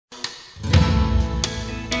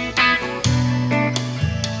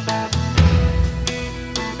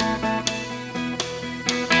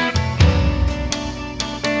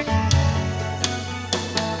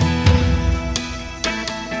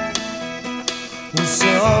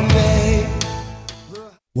someday.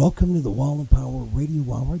 Welcome to the Wall of Power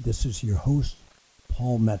Radio Hour. This is your host,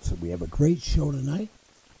 Paul Metza. We have a great show tonight,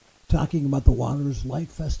 talking about the Water is Life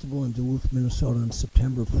Festival in Duluth, Minnesota on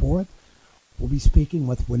September 4th. We'll be speaking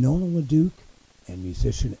with Winona LaDuke and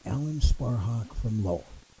musician Alan Sparhawk from Lowell.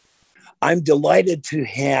 I'm delighted to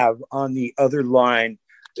have on the other line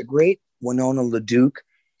the great Winona LaDuke,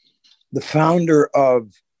 the founder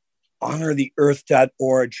of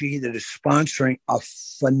HonorTheEarth.org, that is sponsoring a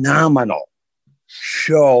phenomenal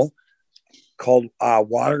show called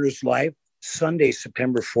Water is Life, Sunday,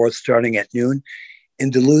 September 4th, starting at noon in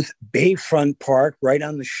Duluth Bayfront Park, right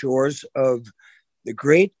on the shores of the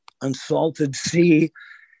great unsalted sea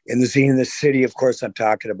in the Zenith City. Of course, I'm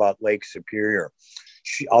talking about Lake Superior.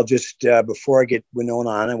 I'll just, before I get Winona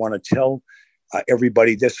on, I want to tell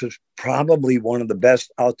everybody this is probably one of the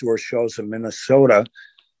best outdoor shows in Minnesota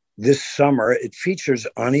this summer. It features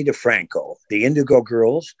Ani DeFranco, the Indigo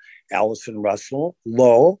Girls, Allison Russell,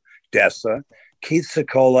 Lowe, Dessa, Keith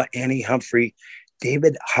Secola, Annie Humphrey,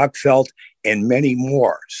 David Huckfeld, and many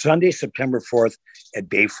more. Sunday, September 4th at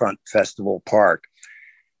Bayfront Festival Park.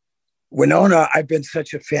 Winona, I've been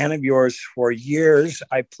such a fan of yours for years.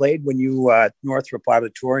 I played when you Northrop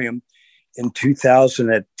Auditorium in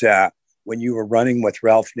 2000 at when you were running with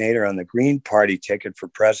Ralph Nader on the Green Party ticket for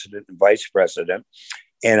president and vice president.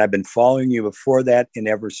 And I've been following you before that and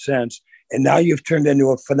ever since. And now you've turned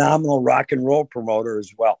into a phenomenal rock and roll promoter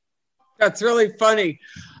as well. That's really funny.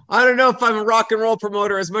 I don't know if I'm a rock and roll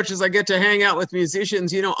promoter as much as I get to hang out with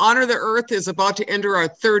musicians. You know, Honor the Earth is about to enter our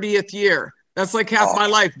 30th year. That's like half my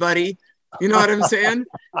life, buddy. You know what I'm saying?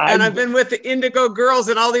 And I've been with the Indigo Girls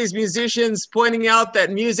and all these musicians pointing out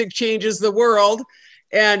that music changes the world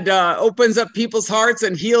and opens up people's hearts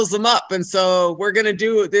and heals them up. And so we're going to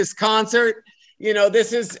do this concert. You know,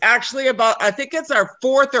 this is actually about, I think it's our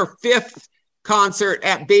 4th or 5th concert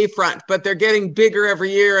at Bayfront, but they're getting bigger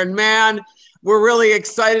every year. And man, we're really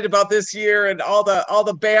excited about this year and all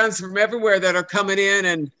the bands from everywhere that are coming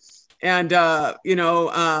in and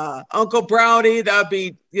Uncle Brownie, that'd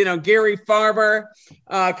be, Gary Farmer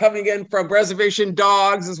coming in from Reservation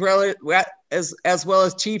Dogs as well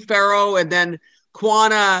as Chief Pharaoh, and then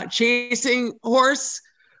Quanah Chasing Horse,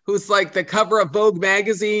 who's like the cover of Vogue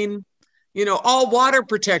magazine, all water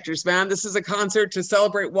protectors, man. This is a concert to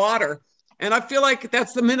celebrate water. And I feel like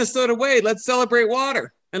that's the Minnesota way. Let's celebrate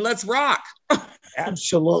water and let's rock.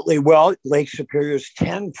 Absolutely. Well, Lake Superior is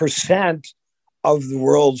 10% of the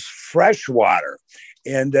world's fresh water.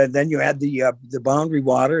 And then you add the boundary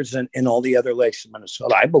waters and all the other lakes in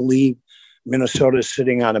Minnesota. I believe Minnesota is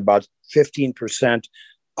sitting on about 15%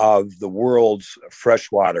 of the world's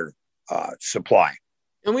freshwater supply.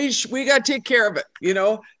 And we got to take care of it.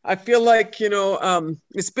 I feel like,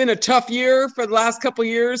 it's been a tough year for the last couple of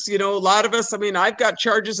years. A lot of us, I've got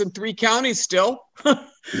charges in 3 counties still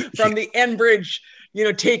from the Enbridge,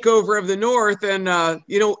 takeover of the North. And, I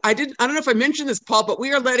don't know if I mentioned this, Paul, but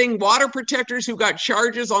we are letting water protectors who got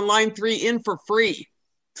charges on Line 3 in for free.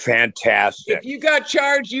 Fantastic. If you got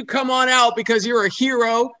charged, you come on out because you're a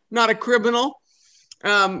hero, not a criminal.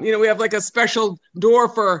 We have like a special door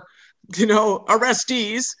for,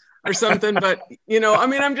 arrestees or something. But,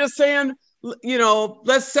 I'm just saying,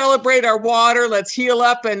 let's celebrate our water. Let's heal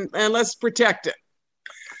up and let's protect it.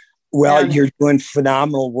 Well, you're doing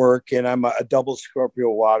phenomenal work, and I'm a double Scorpio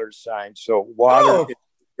water sign. So water is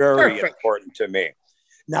very important to me.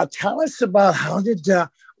 Now, tell us about how did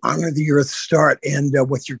Honor the Earth start and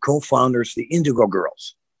with your co-founders, the Indigo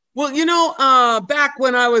Girls? Well, back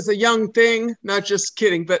when I was a young thing, not just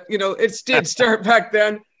kidding, but, it did start back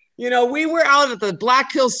then. We were out at the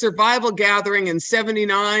Black Hills Survival Gathering in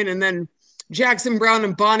 79, and then Jackson Browne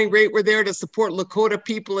and Bonnie Raitt were there to support Lakota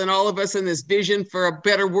people and all of us in this vision for a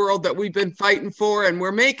better world that we've been fighting for. And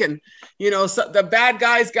we're making, so the bad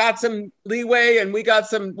guys got some leeway and we got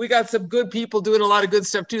some good people doing a lot of good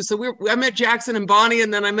stuff too. So I met Jackson and Bonnie,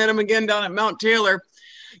 and then I met them again down at Mount Taylor,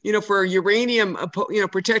 for uranium,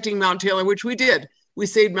 protecting Mount Taylor, which we did. We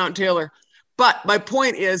saved Mount Taylor. But my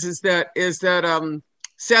point is that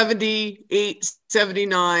 78,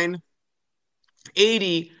 79,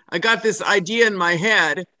 80, I got this idea in my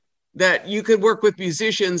head that you could work with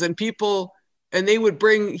musicians and people, and they would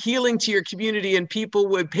bring healing to your community, and people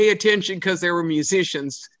would pay attention because they were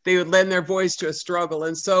musicians. They would lend their voice to a struggle.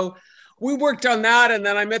 And so we worked on that. And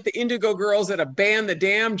then I met the Indigo Girls at a band, the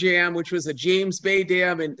Dam Jam, which was a James Bay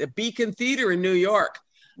Dam in the Beacon Theater in New York.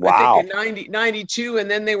 Wow. I think in 92.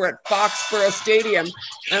 And then they were at Foxborough Stadium,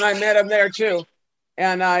 and I met them there too.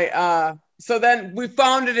 And so then we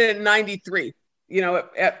founded it in 93.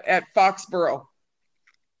 At Foxborough.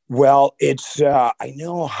 Well, it's I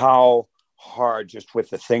know how hard just with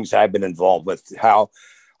the things I've been involved with, how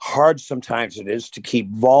hard sometimes it is to keep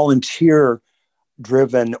volunteer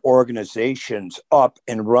driven organizations up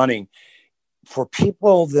and running. For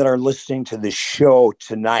people that are listening to the show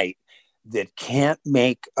tonight that can't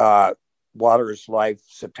make Water is Life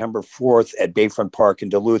September 4th at Bayfront Park in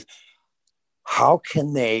Duluth, how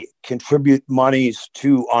can they contribute monies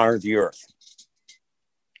to Honor the Earth?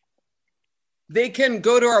 They can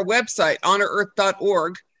go to our website,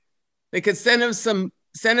 honorearth.org. They could send us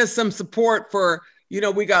some support for,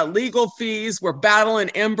 we got legal fees. We're battling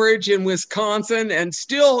Enbridge in Wisconsin and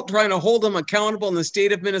still trying to hold them accountable in the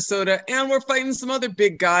state of Minnesota. And we're fighting some other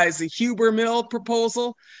big guys, the Huber Mill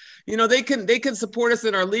proposal. They can support us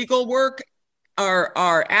in our legal work,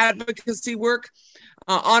 our advocacy work,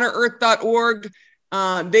 honorearth.org.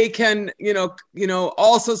 They can,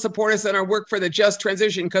 also support us in our work for the just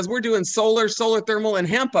transition, because we're doing solar thermal, and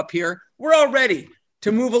hemp up here. We're all ready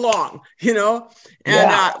to move along, and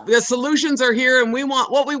the solutions are here. And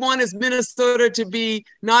what we want is Minnesota to be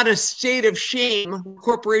not a state of shame,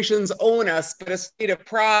 corporations own us, but a state of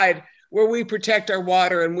pride where we protect our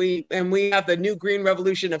water, and we have the new green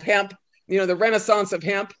revolution of hemp, the renaissance of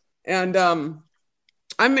hemp. And so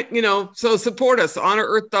support us,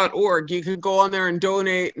 honorearth.org. You can go on there and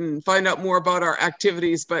donate and find out more about our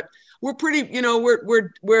activities. But we're pretty,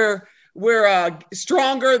 we're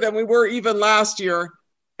stronger than we were even last year,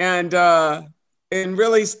 and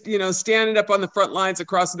really, standing up on the front lines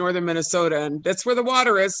across northern Minnesota, and that's where the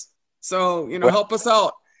water is. So, help us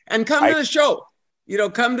out and come to the show.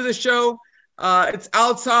 Come to the show. It's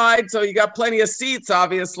outside, so you got plenty of seats.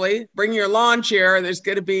 Obviously, bring your lawn chair. There's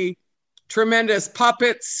going to be tremendous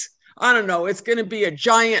puppets. I don't know. It's going to be a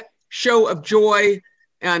giant show of joy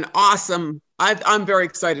and awesome. I'm very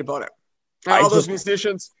excited about it. And all those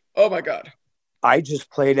musicians. Oh my God. I just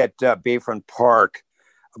played at Bayfront Park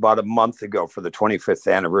about a month ago for the 25th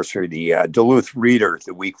anniversary of the Duluth Reader,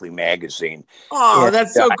 the weekly magazine. Oh,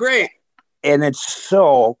 that's so great. And it's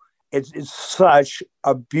such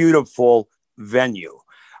a beautiful venue.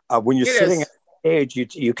 When you're sitting at the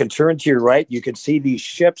stage, you can turn to your right, you can see these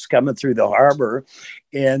ships coming through the harbor.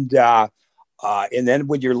 And then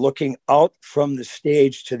when you're looking out from the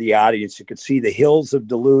stage to the audience, you can see the hills of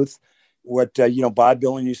Duluth. What Bob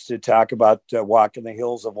Dylan used to talk about, walking the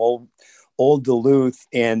hills of old Duluth,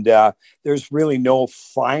 and there's really no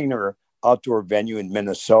finer outdoor venue in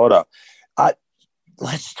Minnesota.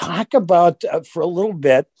 Let's talk about for a little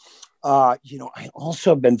bit. I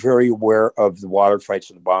also have been very aware of the water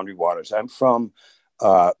fights in the Boundary Waters. I'm from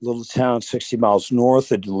a little town 60 miles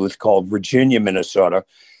north of Duluth called Virginia, Minnesota.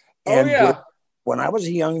 And when I was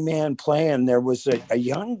a young man playing, there was a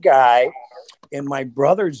young guy in my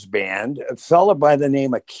brother's band, a fella by the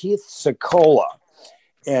name of Keith Secola.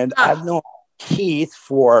 And I've known Keith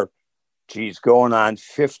for, going on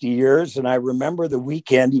 50 years. And I remember the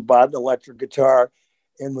weekend he bought an electric guitar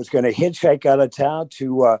and was going to hitchhike out of town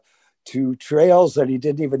to trails that he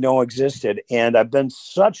didn't even know existed. And I've been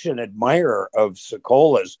such an admirer of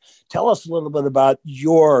Secola's. Tell us a little bit about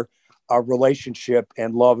your relationship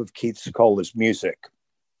and love of Keith Secola's music.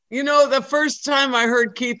 The first time I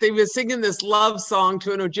heard Keith, he was singing this love song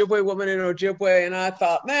to an Ojibwe woman in Ojibwe, and I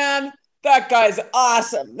thought, man, that guy's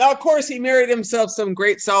awesome. Now, of course, he married himself some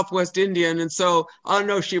great Southwest Indian, and so I don't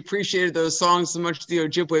know if she appreciated those songs so much as the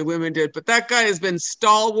Ojibwe women did, but that guy has been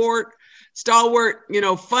stalwart,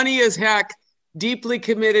 funny as heck, deeply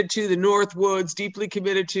committed to the North Woods, deeply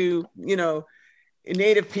committed to,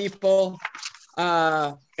 Native people.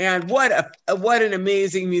 And what an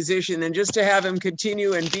amazing musician. And just to have him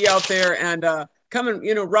continue and be out there and come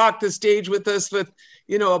and, rock the stage with us with,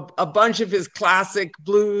 a bunch of his classic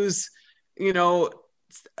blues,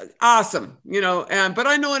 awesome, but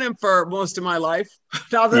I known him for most of my life.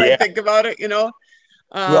 Now that I think about it,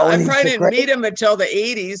 I probably didn't meet him until the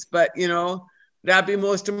 80s, but, that'd be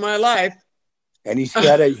most of my life. And he's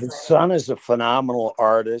got his son is a phenomenal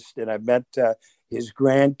artist. And I've met his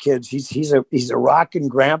grandkids. He's a rocking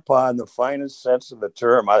grandpa in the finest sense of the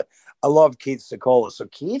term. I love Keith Secola. So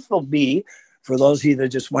Keith will be, for those of you that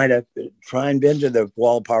just might have tried into the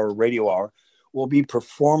Wall of Power Radio Hour, will be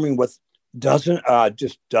performing with dozens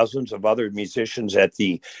of other musicians at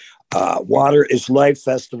the Water is Life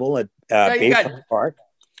Festival at Bayfront Park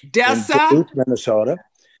in Duluth, Minnesota.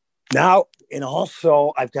 Now, and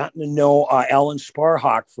also I've gotten to know Alan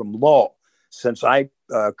Sparhawk from Low, since I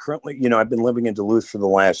currently, I've been living in Duluth for the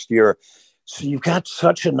last year. So you've got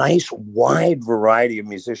such a nice wide variety of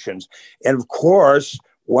musicians. And of course,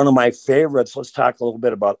 one of my favorites, let's talk a little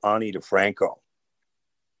bit about Ani DiFranco.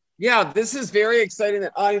 Yeah, this is very exciting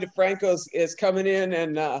that Ani DiFranco is coming in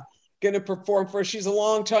and going to perform for us. She's a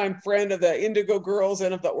longtime friend of the Indigo Girls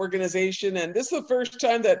and of the organization. And this is the first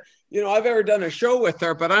time that, you know, I've ever done a show with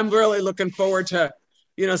her, but I'm really looking forward to,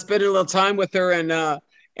 you know, spending a little time with her.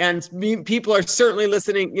 And people are certainly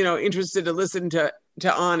listening, you know, interested to listen to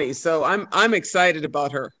Ani. So I'm excited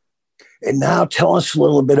about her. And now tell us a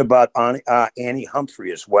little bit about Annie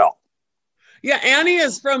Humphrey as well. Yeah, Annie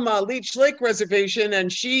is from Leech Lake Reservation,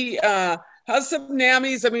 and she has some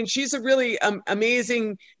NAMIs. I mean, she's a really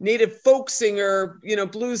amazing native folk singer, you know,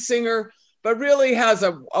 blues singer, but really has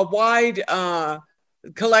a wide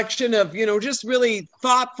collection of, you know, just really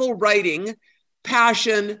thoughtful writing,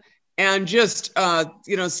 passion, and just,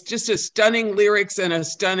 you know, just a stunning lyrics and a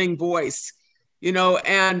stunning voice, you know.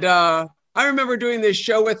 And I remember doing this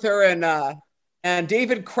show with her, and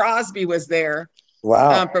David Crosby was there.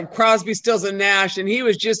 Wow. From Crosby, Stills and Nash, and he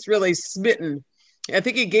was just really smitten. I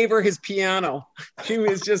think he gave her his piano. She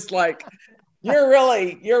was just like, you're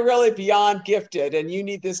really beyond gifted, and you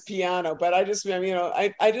need this piano. But I just, you know,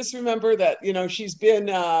 I just remember that, you know, she's been,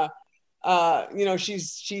 you know,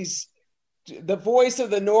 she's the voice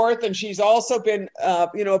of the North, and she's also been,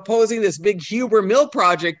 you know, opposing this big Huber Mill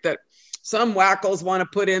project that some wackos want to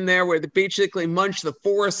put in there, where they basically munch the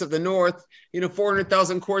forests of the North, you know,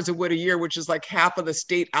 400,000 cords of wood a year, which is like half of the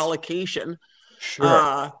state allocation.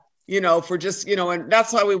 Sure. You know, for just, you know, and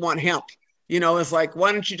that's why we want hemp, you know, it's like,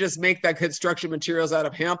 why don't you just make that construction materials out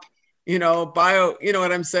of hemp, you know, you know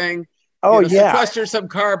what I'm saying? Oh, you know, yeah. Sequester some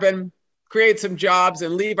carbon, create some jobs,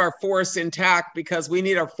 and leave our forests intact, because we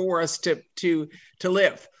need our forests to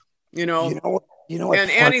live, you know. You know,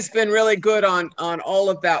 and Annie's been really good on all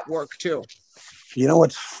of that work too. You know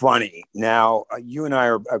what's funny? Now, you and I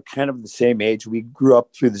are kind of the same age. We grew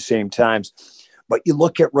up through the same times. But you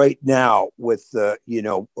look at right now with the, you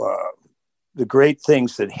know, the great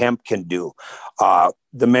things that hemp can do,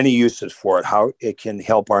 the many uses for it, how it can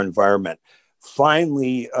help our environment.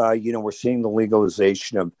 Finally, you know, we're seeing the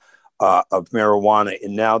legalization of marijuana,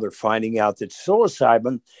 and now they're finding out that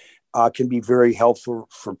psilocybin can be very helpful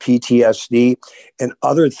for PTSD and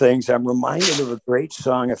other things. I'm reminded of a great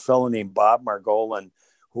song, a fellow named Bob Margolin,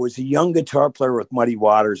 who was a young guitar player with Muddy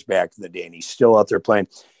Waters back in the day, and he's still out there playing.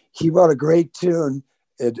 He wrote a great tune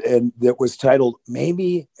and that was titled,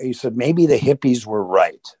 maybe the hippies were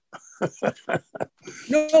right.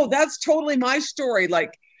 No, that's totally my story.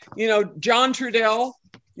 Like, you know, John Trudell,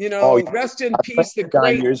 you know, rest in peace. The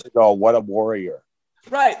great years ago, what a warrior.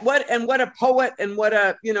 Right. What a poet, and what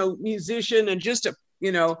a, you know, musician, and just a,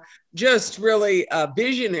 you know, just really a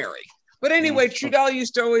visionary. But anyway, Trudell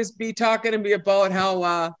used to always be talking to me about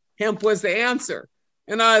how hemp was the answer.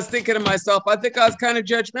 And I was thinking to myself, I think I was kind of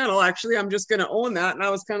judgmental, actually. I'm just going to own that. And I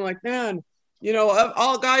was kind of like, man, you know,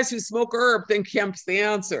 all guys who smoke herb think hemp's the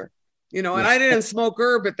answer, you know, and I didn't smoke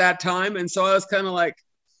herb at that time. And so I was kind of like,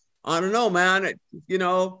 I don't know, man, you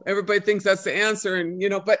know, everybody thinks that's the answer. And, you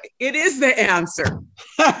know, but it is the answer.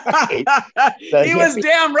 He was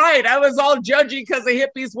damn right. I was all judgy because the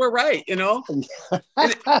hippies were right, you know, and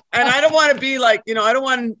I don't want to be like, you know, I don't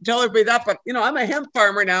want to tell everybody that, but, you know, I'm a hemp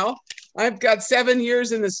farmer now. I've got 7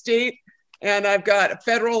 years in the state, and I've got a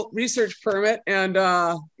federal research permit. And,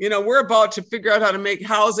 you know, we're about to figure out how to make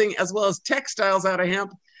housing as well as textiles out of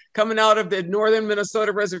hemp coming out of the northern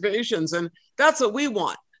Minnesota reservations. And that's what we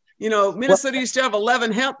want. You know, Minnesota used to have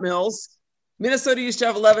 11 hemp mills. Minnesota used to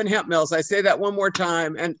have 11 hemp mills. I say that one more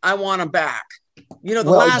time, and I want them back. You know,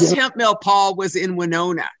 the last hemp mill, Paul, was in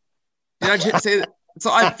Winona. Did I just say that?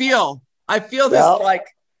 So I feel this like,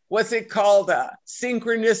 what's it called?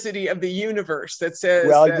 Synchronicity of the universe that says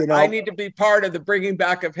that, you know, I need to be part of the bringing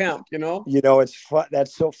back of hemp, you know? You know, it's fun.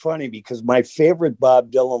 That's so funny, because my favorite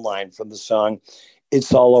Bob Dylan line from the song,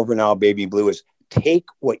 It's All Over Now, Baby Blue, is take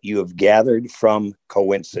what you have gathered from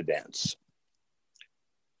coincidence.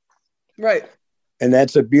 Right. And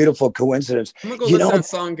that's a beautiful coincidence. I'm going to go listen to that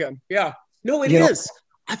song again. Yeah. No, it is.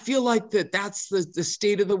 I feel like that's the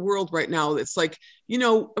state of the world right now. It's like, you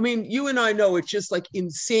know, I mean, you and I know it's just like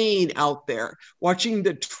insane out there watching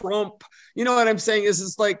the Trump, you know what I'm saying?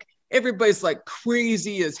 Is like, everybody's like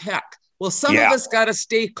crazy as heck. Well, some of us got to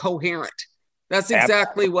stay coherent. That's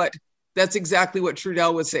exactly what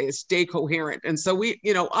Trudell would say, is stay coherent. And so we,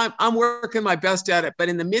 you know, I'm working my best at it, but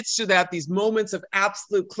in the midst of that, these moments of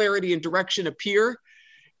absolute clarity and direction appear,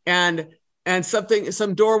 and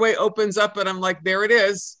some doorway opens up, and I'm like, there it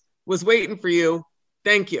is, was waiting for you.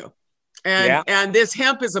 Thank you. And this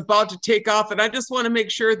hemp is about to take off. And I just want to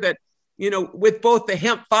make sure that, you know, with both the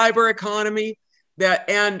hemp fiber economy,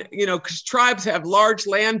 and, you know, because tribes have large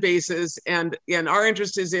land bases, and our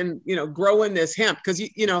interest is in, you know, growing this hemp, because,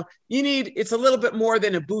 you know, it's a little bit more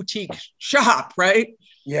than a boutique shop, right?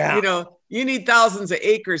 Yeah. You know, you need thousands of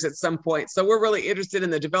acres at some point. So we're really interested in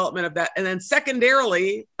the development of that. And then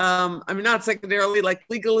secondarily, not secondarily, like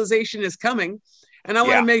legalization is coming. And I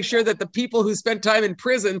want to make sure that the people who spent time in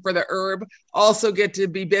prison for the herb also get to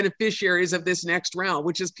be beneficiaries of this next round,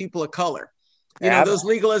 which is people of color. You know, those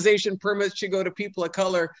legalization permits should go to people of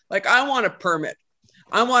color. Like I want a permit.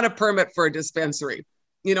 I want a permit for a dispensary,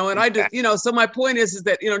 you know, and I just, you know, so my point is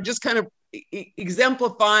that, you know, just kind of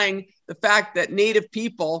exemplifying the fact that Native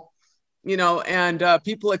people, you know, and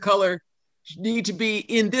people of color need to be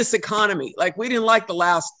in this economy. Like we didn't like the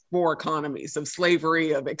last 4 economies of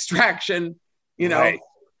slavery, of extraction, you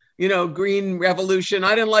know, green revolution.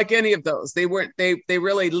 I didn't like any of those. They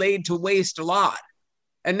really laid to waste a lot.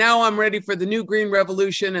 And now I'm ready for the new green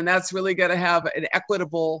revolution, and that's really going to have an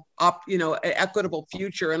equitable, equitable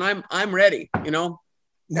future. And I'm ready, you know.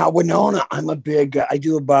 Now, Winona, I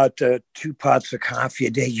do about 2 pots of coffee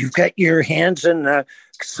a day. You've got your hands in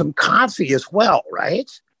some coffee as well, right?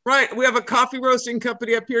 Right. We have a coffee roasting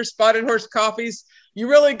company up here, Spotted Horse Coffees. You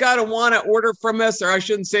really got to want to order from us, or I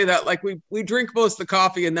shouldn't say that. Like we drink most of the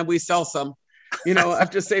coffee and then we sell some. You know, I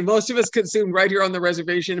have to say most of us consume right here on the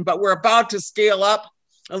reservation, but we're about to scale up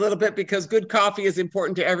a little bit because good coffee is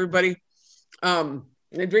important to everybody. And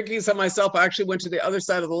drinking some myself, I actually went to the other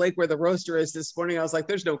side of the lake where the roaster is this morning. I was like,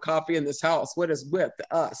 there's no coffee in this house. What is with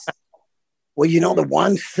us? Well, you know, the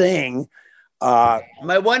one thing.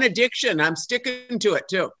 My one addiction, I'm sticking to it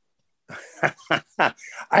too.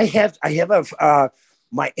 I have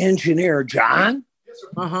my engineer, John.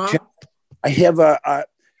 Uh-huh. I have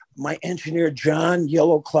my engineer, John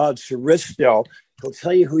Yellow Cloud Saristo. He'll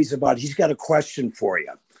tell you who he's about. He's got a question for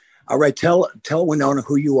you. All right, tell Winona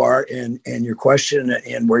who you are and your question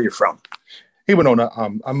and where you're from. Hey, Winona.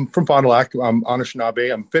 I'm from Fond du Lac. I'm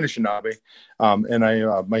Anishinaabe. I'm Anishinaabe.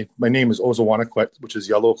 And my name is Ozawanakwet, which is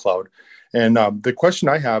Yellow Cloud. And the question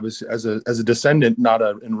I have is, as a descendant, not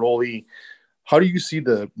an enrollee, how do you see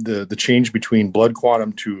the change between blood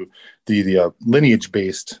quantum to the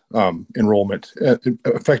lineage-based enrollment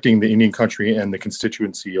affecting the Indian country and the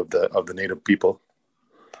constituency of the Native people?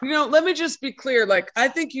 You know, let me just be clear. Like, I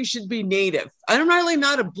think you should be Native. I'm really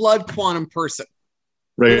not a blood quantum person.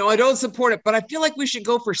 Right. You know, I don't support it, but I feel like we should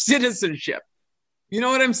go for citizenship. You know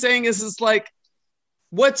what I'm saying? Is like,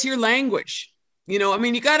 what's your language? You know, I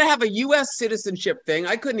mean, you got to have a U.S. citizenship thing.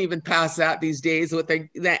 I couldn't even pass that these days. What they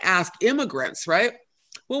ask immigrants, right?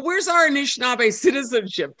 Well, where's our Anishinaabe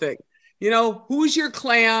citizenship thing? You know, who's your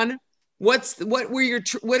clan? What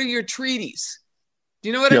are your treaties? Do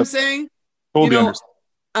you know what I'm saying? Totally you know, understand.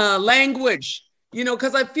 Language. You know,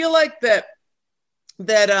 because I feel like that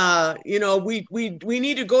you know, we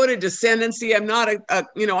need to go to descendancy. I'm not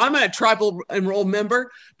I'm a tribal enrolled member,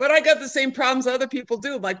 but I got the same problems other people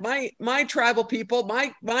do. Like my tribal people,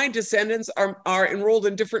 my descendants are enrolled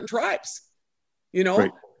in different tribes, you know.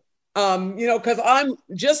 Right. You know, because I'm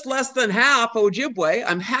just less than half Ojibwe.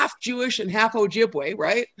 I'm half Jewish and half Ojibwe,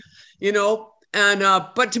 right? You know, and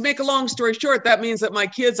but to make a long story short, that means that my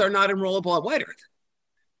kids are not enrollable at White Earth.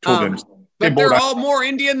 Totally understand. But they're all more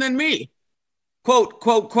Indian than me. Quote,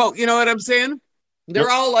 quote, quote, you know what I'm saying? They're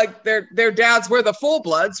all like, their dads were the full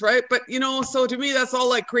bloods, right? But, you know, so to me, that's all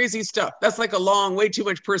like crazy stuff. That's like way too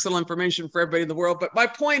much personal information for everybody in the world. But my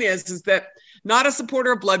point is that not a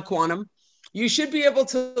supporter of blood quantum. You should be able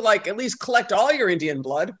to like at least collect all your Indian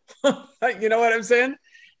blood. You know what I'm saying?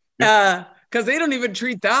 Because they don't even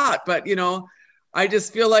treat that. But, you know, I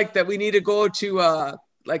just feel like that we need to go to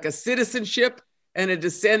like a citizenship and a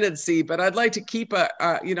descendancy, but I'd like to keep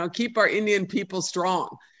keep our Indian people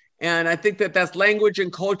strong. And I think that that's language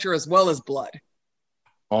and culture as well as blood.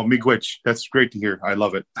 Oh, miigwech. That's great to hear. I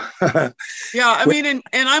love it. Yeah. I mean, and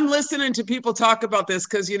I'm listening to people talk about this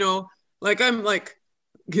because, you know, like I'm like,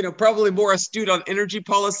 you know, probably more astute on energy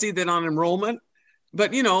policy than on enrollment.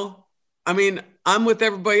 But, you know, I mean, I'm with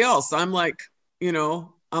everybody else. I'm like, you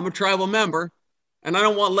know, I'm a tribal member and I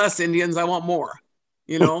don't want less Indians. I want more,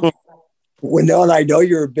 you know. Winona, I know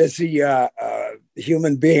you're a busy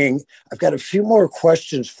human being. I've got a few more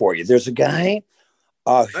questions for you. There's a guy.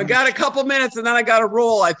 I got a couple minutes and then I got to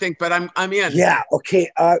roll, I think, but I'm in. Yeah. Okay.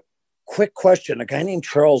 Quick question. A guy named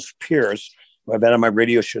Charles Pierce, who I've been on my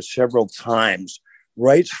radio show several times,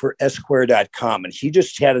 writes for Esquire.com. And he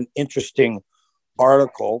just had an interesting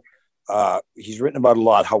article. He's written about a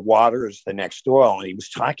lot, how water is the next oil. And he was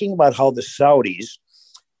talking about how the Saudis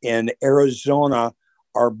in Arizona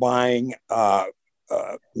are buying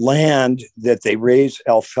land that they raise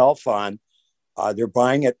alfalfa on. They're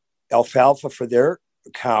buying alfalfa for their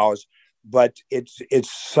cows, but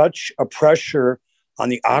it's such a pressure on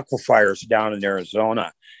the aquifers down in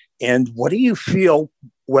Arizona. And what do you feel,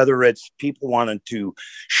 whether it's people wanting to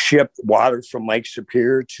ship water from Lake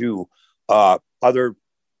Superior to other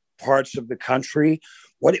parts of the country?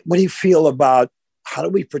 What do you feel about how do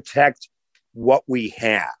we protect what we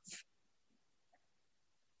have?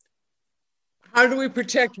 How do we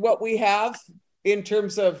protect what we have in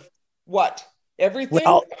terms of what? Everything?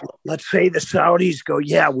 Well, let's say the Saudis go,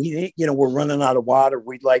 yeah, we're running out of water.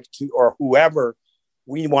 We'd like to, or whoever,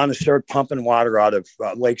 we want to start pumping water out of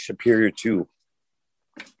Lake Superior to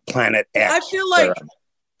Planet X. I feel like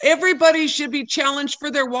everybody should be challenged for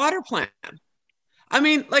their water plan. I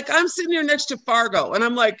mean, like I'm sitting here next to Fargo and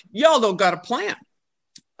I'm like, y'all don't got a plan.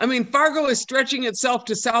 I mean, Fargo is stretching itself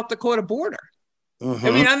to South Dakota border. Mm-hmm.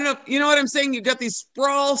 I mean, I don't know, you know what I'm saying? You've got these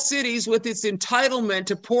sprawl cities with its entitlement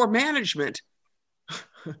to poor management.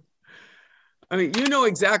 I mean, you know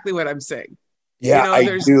exactly what I'm saying. Yeah, I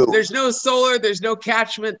do. There's no solar, there's no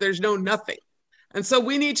catchment, there's no nothing. And so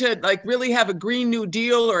we need to like really have a Green New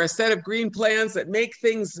Deal or a set of green plans that make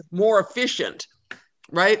things more efficient,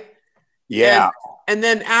 right? Yeah. And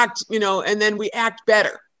then act, and then we act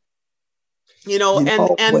better,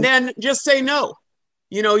 and then just say no.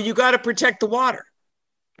 You got to protect the water.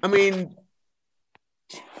 I mean,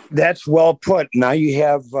 that's well put. Now you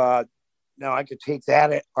have, now I could take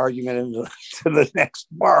that argument to the next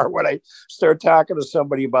bar when I start talking to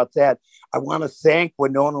somebody about that. I want to thank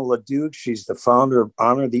Winona LaDuke. She's the founder of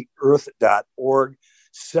honortheearth.org.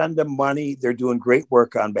 Send them money. They're doing great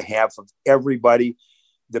work on behalf of everybody.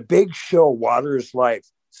 The big show, Water is Life,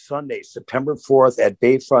 Sunday, September 4th at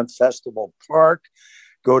Bayfront Festival Park.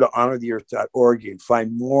 Go to honortheearth.org. You can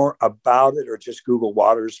find more about it or just Google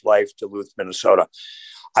Water is Life, Duluth, Minnesota.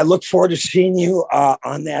 I look forward to seeing you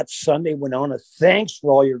on that Sunday, Winona. Thanks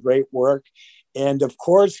for all your great work. And, of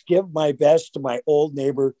course, give my best to my old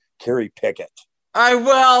neighbor, Carrie Pickett. I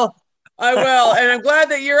will. And I'm glad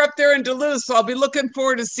that you're up there in Duluth. So I'll be looking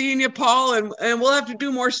forward to seeing you, Paul. And we'll have to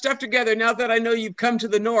do more stuff together now that I know you've come to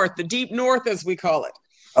the north, the deep north, as we call it.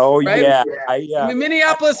 Oh, right? Yeah. I mean,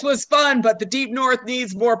 Minneapolis was fun, but the deep north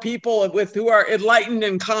needs more people who are enlightened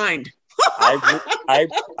and kind.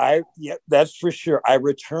 Yeah, that's for sure. I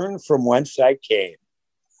returned from whence I came.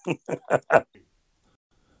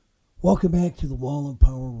 Welcome back to the Wall of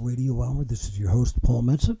Power Radio Hour. This is your host, Paul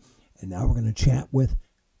Metsa, and now we're going to chat with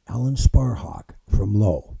Alan Sparhawk from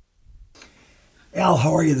Lowe. Al,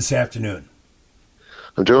 how are you this afternoon?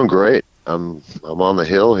 I'm doing great. I'm on the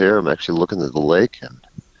hill here. I'm actually looking at the lake and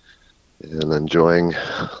enjoying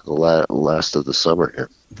the last of the summer here.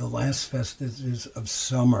 The last festivities of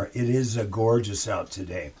summer. It is gorgeous out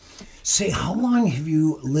today. Say, how long have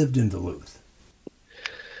you lived in Duluth?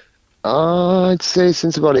 I'd say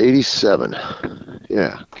since about 87.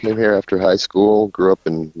 Yeah, came here after high school. Grew up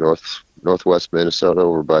in northwest Minnesota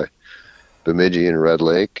over by Bemidji and Red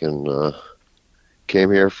Lake, and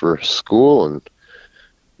came here for school and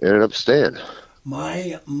ended up staying.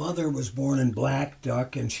 My mother was born in Black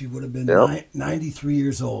Duck, and she would have been 93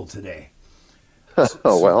 years old today.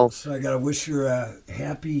 So I got to wish her a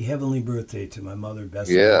happy heavenly birthday to my mother,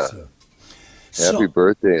 Bessie. Yeah. Happy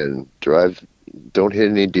birthday, and don't hit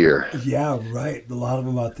any deer. Yeah, right. A lot of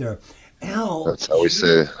them out there. Al, that's how we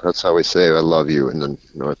say I love you in the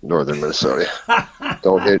northern Minnesota.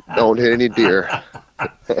 Don't hit any deer.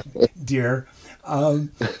 Deer.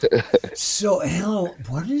 So Al,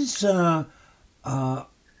 what is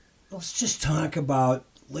let's just talk about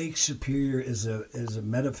Lake Superior as a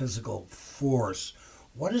metaphysical force.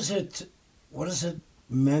 What is it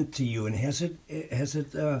meant to you, and has it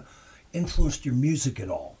influenced your music at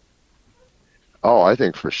all? Oh, I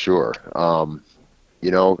think for sure.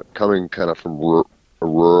 Coming kind of from a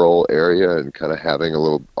rural area and kind of having a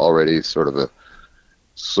little already sort of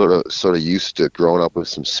used to growing up with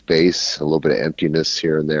some space, a little bit of emptiness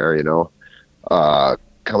here and there,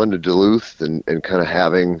 coming to Duluth and kind of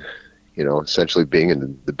having, essentially being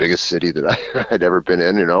in the biggest city that I'd ever been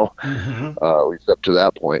in, at least up to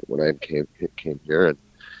that point when I came here.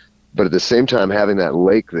 But at the same time, having that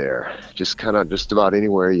lake there, just about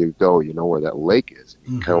anywhere you go, you know where that lake is.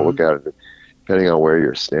 You kind of look at it, depending on where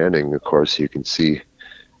you're standing, of course, you can see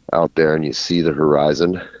out there and you see the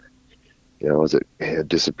horizon, as it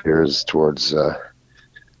disappears towards the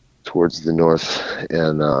north.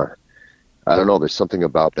 And I don't know, there's something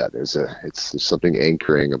about that. There's something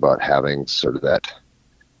anchoring about having sort of that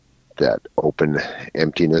open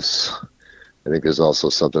emptiness. I think there's also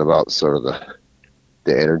something about sort of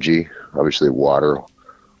the energy. Obviously water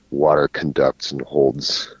conducts and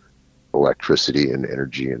holds electricity and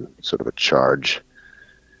energy and sort of a charge,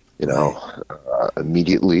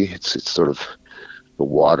 immediately. It's sort of the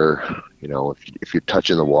water, if you're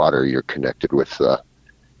touching the water, you're connected with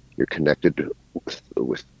you're connected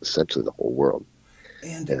with essentially the whole world,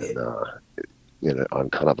 And on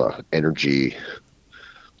kind of a energy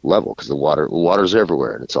level, because the water's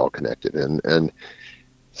everywhere and it's all connected. And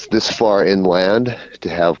this far inland, to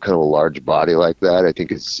have kind of a large body like that, I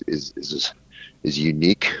think is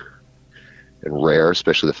unique and rare,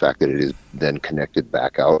 especially the fact that it is then connected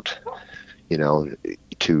back out, to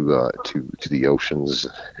the oceans.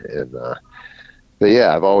 And but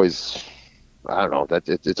yeah, I don't know, that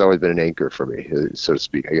it's always been an anchor for me, so to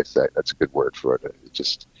speak. I guess that's a good word for it.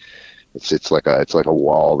 It's like a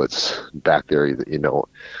wall that's back there that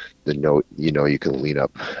you can lean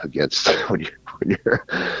up against when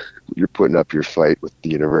you're putting up your fight with the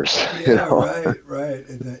universe. Yeah, right.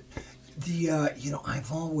 And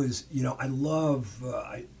I've always, I love.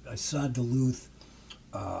 I saw Duluth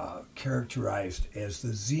characterized as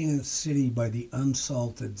the zenith city by the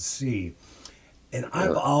unsalted sea, and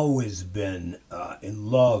I've always been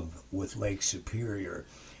in love with Lake Superior.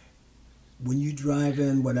 When you drive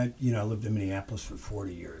in, I lived in Minneapolis for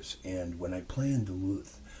 40 years, and when I play in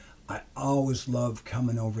Duluth, I always love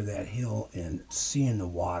coming over that hill and seeing the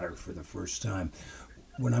water for the first time.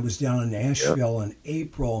 When I was down in Nashville in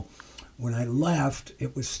April, when I left,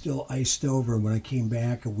 it was still iced over. When I came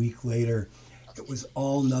back a week later, it was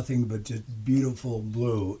all nothing but just beautiful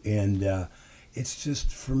blue. And it's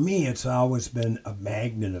just, for me, it's always been a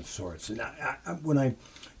magnet of sorts. And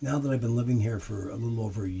now that I've been living here for a little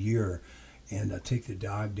over a year, and take the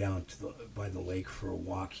dog down by the lake for a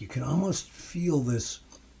walk, you can almost feel this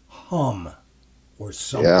hum or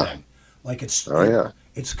something, like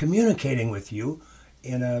it's communicating with you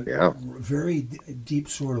in a very deep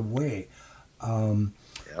sort of way.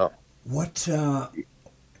 What tell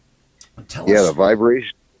us? The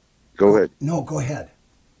vibration. Go ahead. No, go ahead.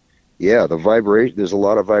 Yeah, the vibration. There's a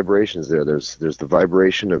lot of vibrations there. There's the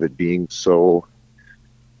vibration of it being so.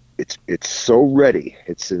 It's so ready.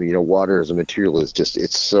 It's, water as a material is just,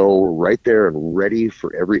 it's so right there and ready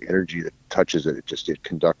for every energy that touches it. It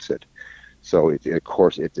conducts it. So of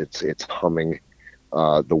course it's humming.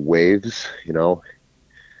 The waves,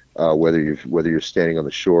 whether you're standing on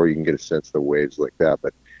the shore, you can get a sense of the waves like that.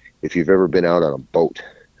 But if you've ever been out on a boat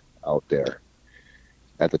out there,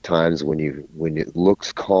 at the times when it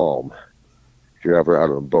looks calm, if you're ever out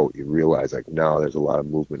on a boat, you realize no, there's a lot of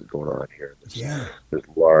movement going on here. There's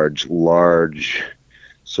large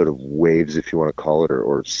sort of waves, if you want to call it,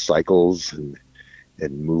 or cycles and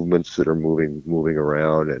movements that are moving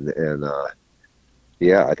around. And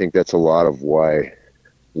I think that's a lot of why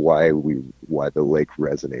the lake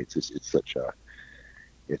resonates. It's such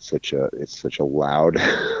a loud,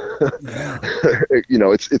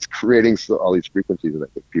 it's creating all these frequencies, and I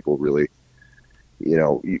think people really,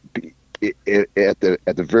 at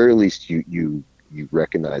the very least, you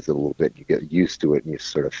recognize it a little bit, you get used to it, and you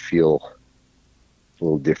sort of feel a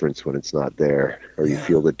little difference when it's not there, or you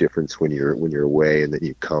feel the difference when you're away, and then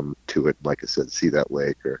you come to it, like I said, see that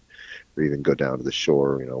lake, or even go down to the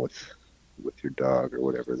shore, with your dog or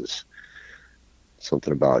whatever. There's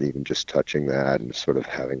something about even just touching that and sort of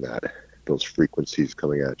having those frequencies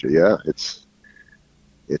coming at you. Yeah, it's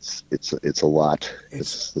a lot.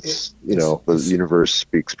 The universe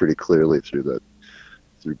speaks pretty clearly through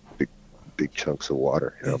big chunks of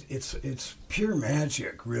water. It's pure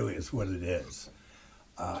magic, really, is what it is.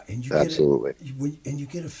 And you absolutely. You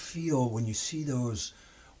get a feel when you see those,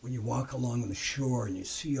 when you walk along the shore and you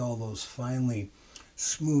see all those finely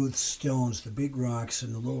smooth stones, the big rocks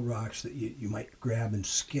and the little rocks that you might grab and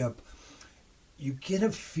skip. You get a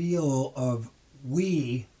feel of,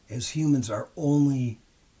 we as humans are only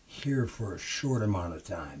here for a short amount of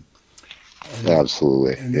time.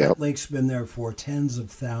 Absolutely. And that lake's been there for tens of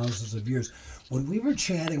thousands of years. When we were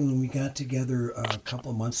chatting, when we got together a couple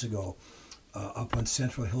of months ago up on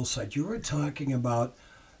Central Hillside, you were talking about,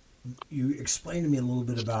 you explained to me a little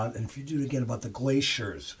bit about, and if you do it again, about the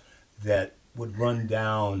glaciers that would run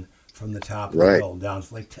down from the top of the hill down to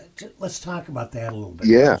the lake. Let's talk about that a little bit.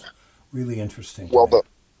 Yeah. Really interesting. Along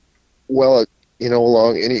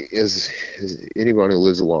anyone who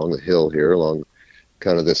lives along the hill here, along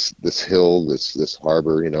kind of this hill, this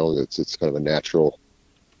harbor, it's kind of a natural,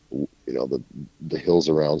 the hills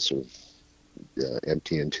around sort of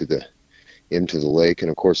empty into the lake.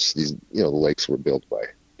 And of course these, the lakes were built by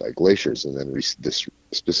glaciers, and then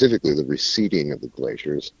specifically the receding of the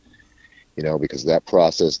glaciers, because that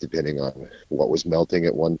process, depending on what was melting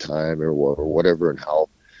at one time or whatever, and how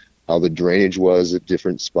the drainage was at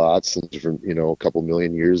different spots, and different, a couple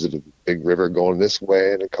million years of a big river going this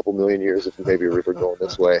way, and a couple million years of maybe a river going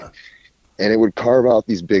this way, and it would carve out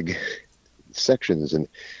these big sections. And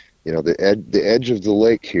the edge of the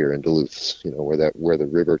lake here in Duluth, where the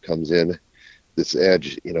river comes in, this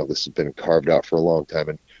edge, this has been carved out for a long time,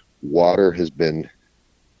 and water has been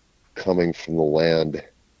coming from the land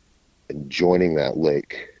and joining that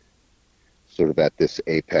lake sort of at this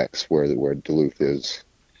apex where Duluth is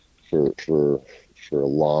for a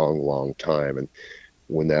long time. And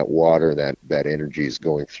when that water, that energy is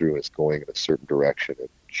going through, it's going in a certain direction,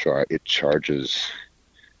 it charges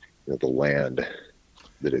the land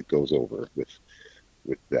that it goes over with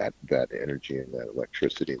that energy and that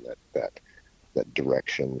electricity and that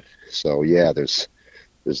direction. So yeah, there's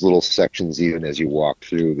little sections even as you walk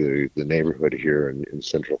through the neighborhood here in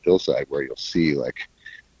Central Hillside where you'll see like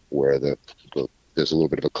where there's a little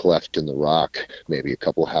bit of a cleft in the rock, maybe a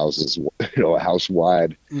couple houses, a house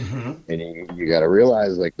wide, and you got to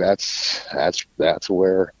realize like that's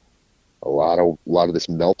where a lot of this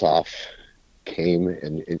melt off came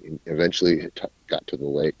and eventually got to the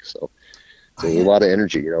lake. So there's a lot of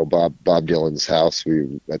energy. Bob Dylan's house.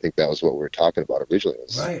 I think that was what we were talking about originally.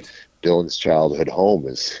 Right. Dylan's childhood home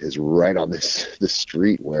is right on this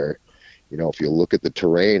street where, if you look at the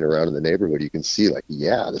terrain around in the neighborhood, you can see like,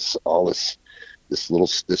 this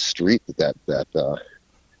street that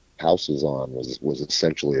house is on was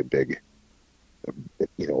essentially a big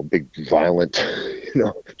violent,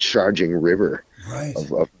 charging river right.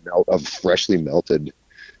 of freshly melted,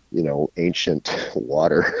 ancient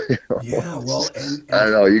water. Yeah, well, and I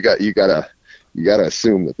don't know. You gotta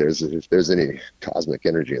assume that if there's any cosmic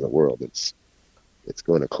energy in the world, it's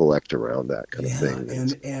going to collect around that kind of thing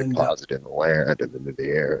and deposit in the land and into the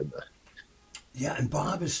air. And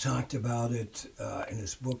Bob has talked about it in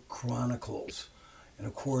his book Chronicles, and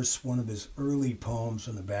of course one of his early poems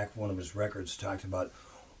on the back of one of his records talked about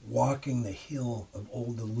walking the hill of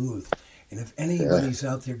Old Duluth. And if anybody's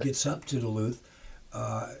out there gets up to Duluth,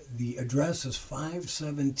 the address is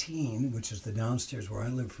 517, which is the downstairs where I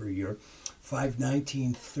lived for a year,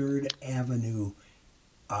 519 3rd Avenue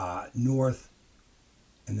North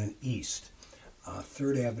and then East.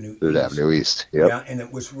 3rd Avenue East. 3rd Avenue East, yep. Yeah, and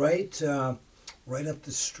it was right up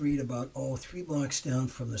the street about, 3 blocks down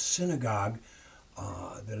from the synagogue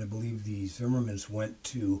that I believe the Zimmermans went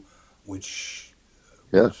to, which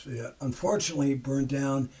was, unfortunately burned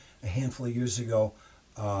down a handful of years ago.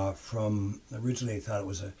 Originally they thought it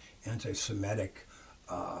was an anti-Semitic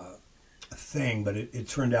thing, but it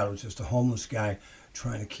turned out it was just a homeless guy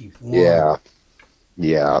trying to keep warm. Yeah.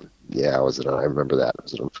 I remember that. It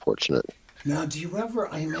was unfortunate. Now, do you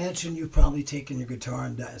ever? I imagine you've probably taken your guitar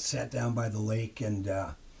and sat down by the lake and,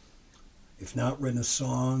 if not written a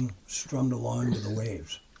song, strummed along to the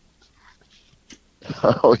waves.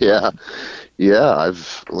 Oh yeah.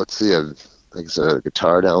 I've a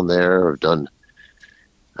guitar down there. I've done.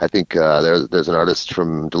 I think there's an artist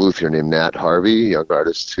from Duluth here named Nat Harvey, a young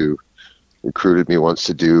artist who recruited me once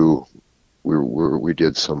to do. We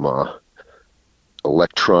did some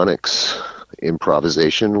electronics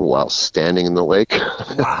improvisation while standing in the lake.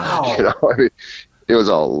 Wow. It was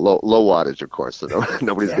all low wattage, of course, so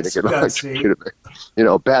nobody's going to get electrocuted.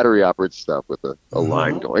 Battery operated stuff with a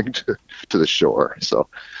line going to the shore. So,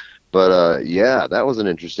 but that was an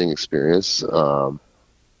interesting experience. I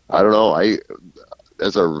don't know.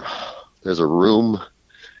 There's a room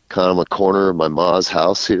kind of a corner of my ma's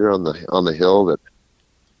house here on the hill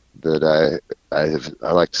that I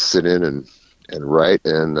like to sit in and write,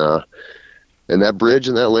 and that bridge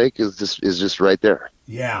and that lake is just right there.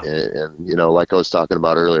 Yeah. And like I was talking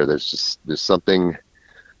about earlier, there's something, at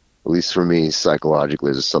least for me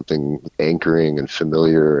psychologically, there's something anchoring and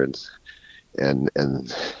familiar and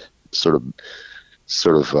sort of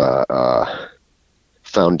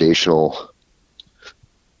foundational,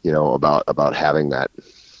 about having that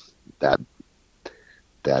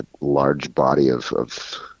large body of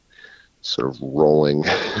sort of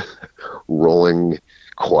rolling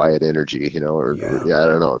quiet energy, I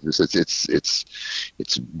don't know. It's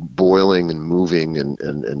boiling and moving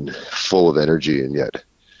and full of energy, and yet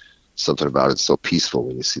something about it's so peaceful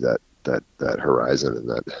when you see that horizon and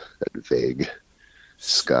that vague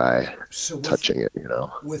sky touching it,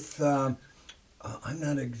 With I'm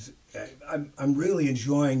really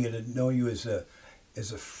enjoying it and know you as a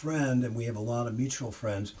friend, and we have a lot of mutual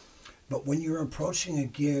friends. But when you're approaching a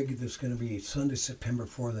gig that's going to be Sunday, September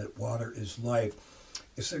 4th at Water is Life,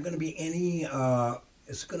 is there going to be any,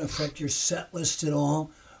 is it going to affect your set list at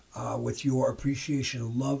all with your appreciation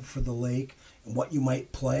and love for the lake and what you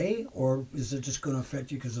might play? Or is it just going to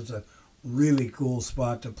affect you because it's a really cool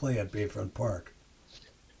spot to play at Bayfront Park?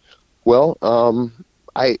 Well, I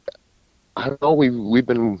don't know. We've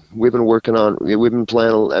been working on, we've been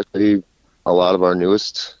playing actually a lot of our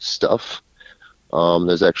newest stuff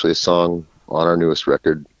There's actually a song on our newest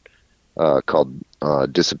record called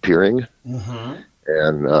 "Disappearing," and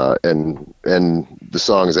the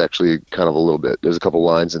song is actually kind of a little bit. There's a couple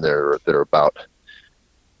lines in there that are about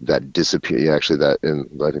that disappear. Actually, I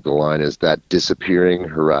think the line is that disappearing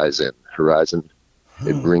horizon.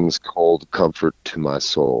 It brings cold comfort to my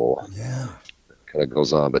soul. Yeah. Kind of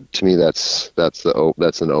goes on, but to me, that's an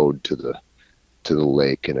ode to the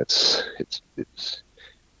lake, and it's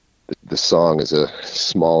the song is a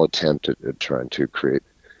small attempt at trying to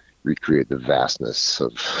recreate the vastness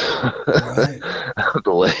of, Right. of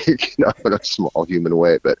the lake, in a small human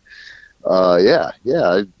way. But we've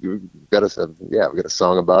got a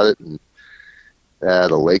song about it, and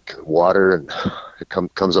the lake, water, and it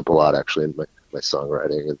comes up a lot actually in my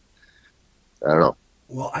songwriting, and I don't know.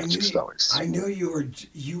 Well, I knew you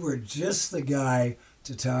were just the guy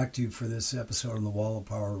to talk to for this episode on the Wall of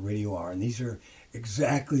Power Radio Hour, and these are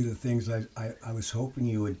exactly the things I was hoping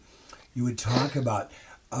you would talk about.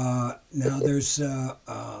 Now there's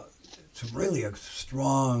it's really a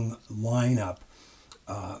strong lineup.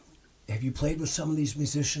 Have you played with some of these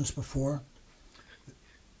musicians before?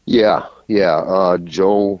 Yeah.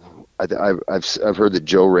 Joe, I've heard that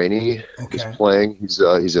Joe Rainey is playing.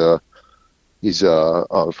 He's a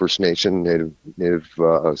First Nation native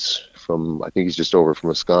from, I think he's just over from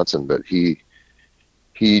Wisconsin, but he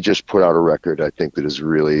just put out a record I think that is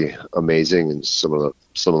really amazing, and some of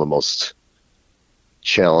the most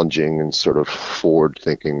challenging and sort of forward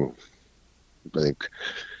thinking, I think,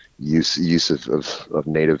 use of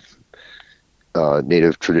native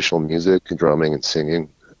traditional music, drumming and singing.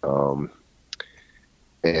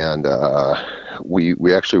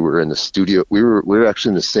 We actually were in the studio. We were actually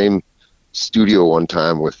in the same studio one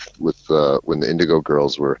time with when the Indigo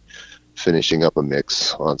Girls were finishing up a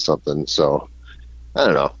mix on something. So I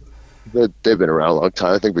don't know. They've been around a long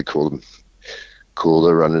time. I think it'd be cool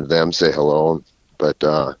to run into them, say hello. But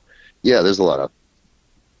there's a lot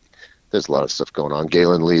of stuff going on.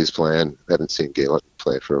 Galen Lee's playing. I haven't seen Galen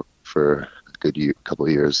play for a good couple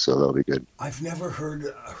of years, so that'll be good. I've never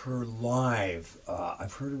heard her live.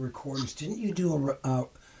 I've heard her recordings. Didn't you do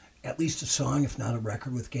at least a song, if not a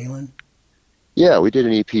record, with Galen? Yeah, we did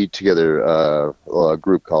an EP together, a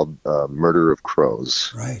group called Murder of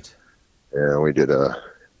Crows. Right. And we did an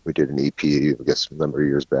EP, I guess, a number of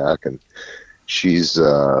years back, and she's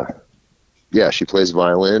she plays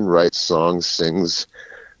violin, writes songs, sings,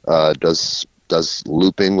 does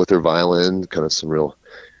looping with her violin, kind of some real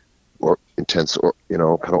intense, kind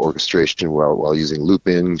of orchestration while using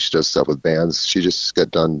looping. She does stuff with bands. She just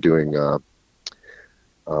got done doing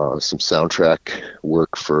some soundtrack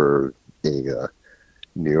work for a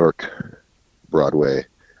New York Broadway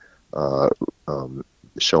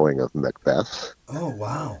showing of Macbeth. Oh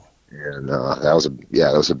wow! And that was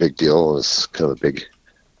a big deal. It was kind of a big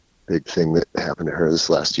thing that happened to her this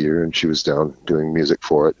last year, and she was down doing music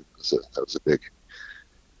for it. That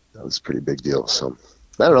was a pretty big deal. So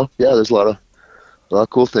I don't know. Yeah, there's a lot of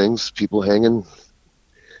cool things. People hanging,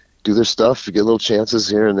 do their stuff, get little chances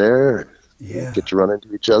here and there. Yeah. Get to run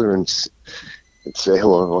into each other and say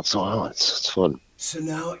hello once in a while. It's fun. So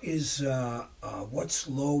now is what's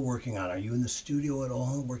Low working on? Are you in the studio at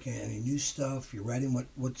all? Working on any new stuff? You're writing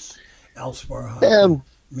what's Elspar?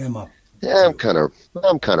 I'm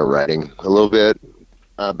kind of writing a little bit.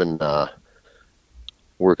 I've been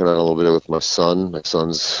working on a little bit with my son. My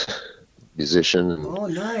son's a musician. And, oh,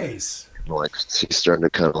 nice. Like he's starting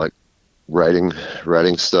to kind of like writing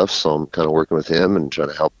stuff. So I'm kind of working with him and trying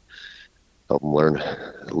to help him learn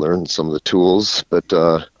some of the tools. But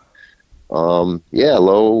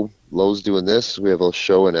Low's doing this. We have a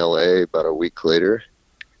show in LA about a week later.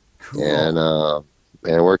 Cool. And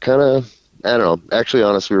we're kind of, I don't know. Actually,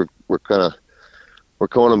 honestly, we're going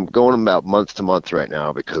about month to month right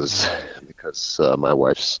now because my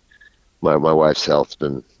wife's health's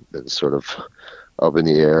been sort of up in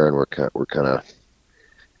the air, and we're kind of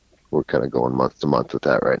going month to month with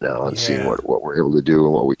that right now and seeing what we're able to do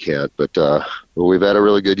and what we can't. But we've had a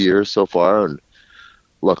really good year so far, and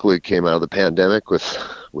luckily came out of the pandemic with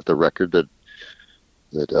a record that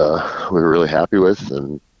we were really happy with,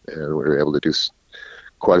 and we were able to do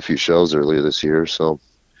quite a few shows earlier this year. So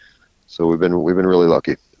we've been really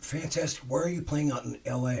lucky. Fantastic. Where are you playing out in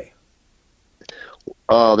LA?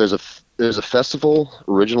 There's a festival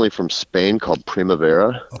originally from Spain called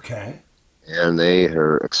Primavera. Okay. And they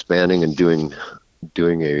are expanding and doing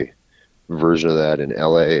a version of that in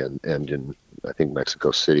LA and in, I think,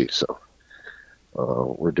 Mexico City. So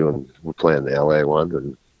we're playing the LA one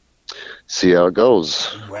and see how it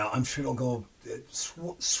goes. Well, I'm sure it'll go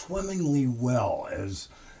swimmingly well, as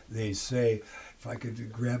they say. if I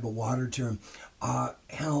could grab a water term.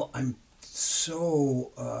 Hal, I'm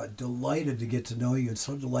so delighted to get to know you and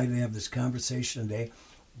so delighted to have this conversation today.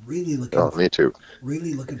 Really looking me too.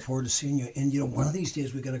 Really looking forward to seeing you. And, one of these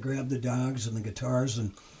days we got to grab the dogs and the guitars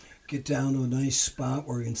and get down to a nice spot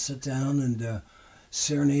where we can sit down and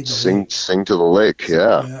serenade the lake. Sing to the lake,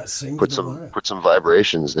 yeah. Sing put to some the water. Put some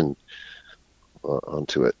vibrations in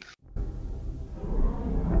onto it.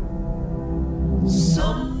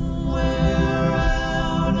 Somewhere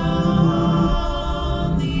out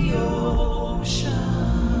on the ocean,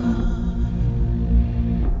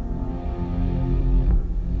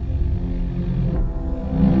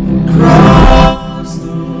 across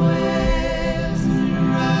the waves that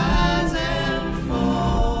rise and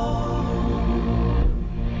fall,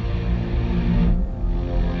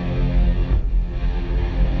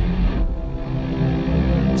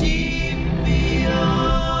 deep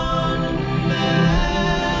beyond imagination.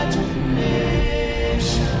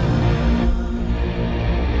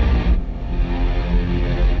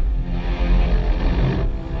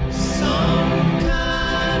 Some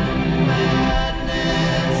kind of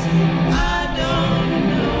madness, I don't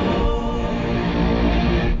know.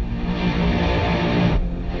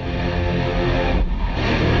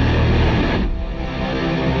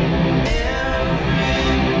 Every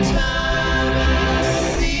time I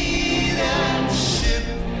see that ship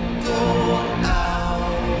go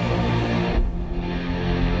out,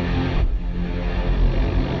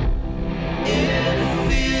 it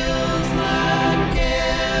feels like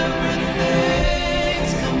everything's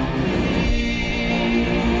complete.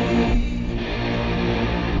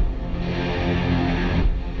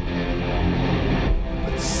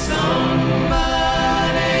 But somebody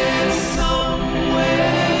somewhere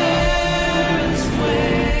is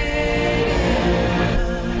waiting.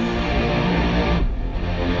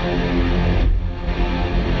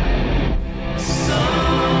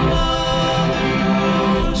 Some other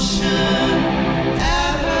ocean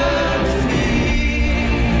ever feel.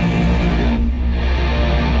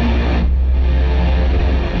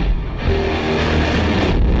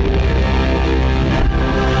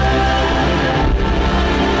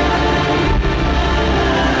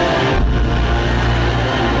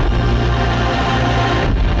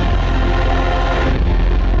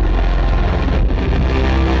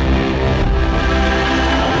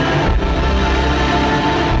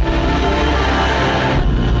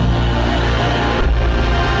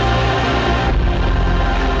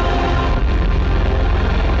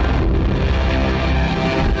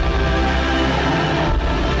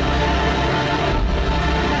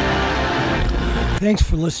 Thanks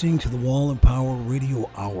for listening to the Wall of Power Radio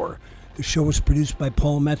Hour. The show was produced by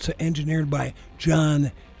Paul Metza, engineered by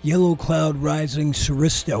John Yellow Cloud Rising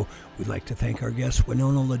Saristo. We'd like to thank our guests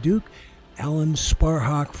Winona LaDuke, Alan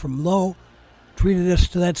Sparhawk from Low, treated us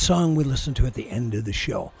to that song we listened to at the end of the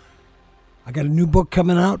show. I got a new book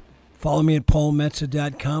coming out. Follow me at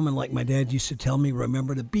paulmetza.com, and like my dad used to tell me,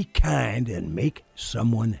 remember to be kind and make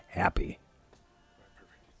someone happy.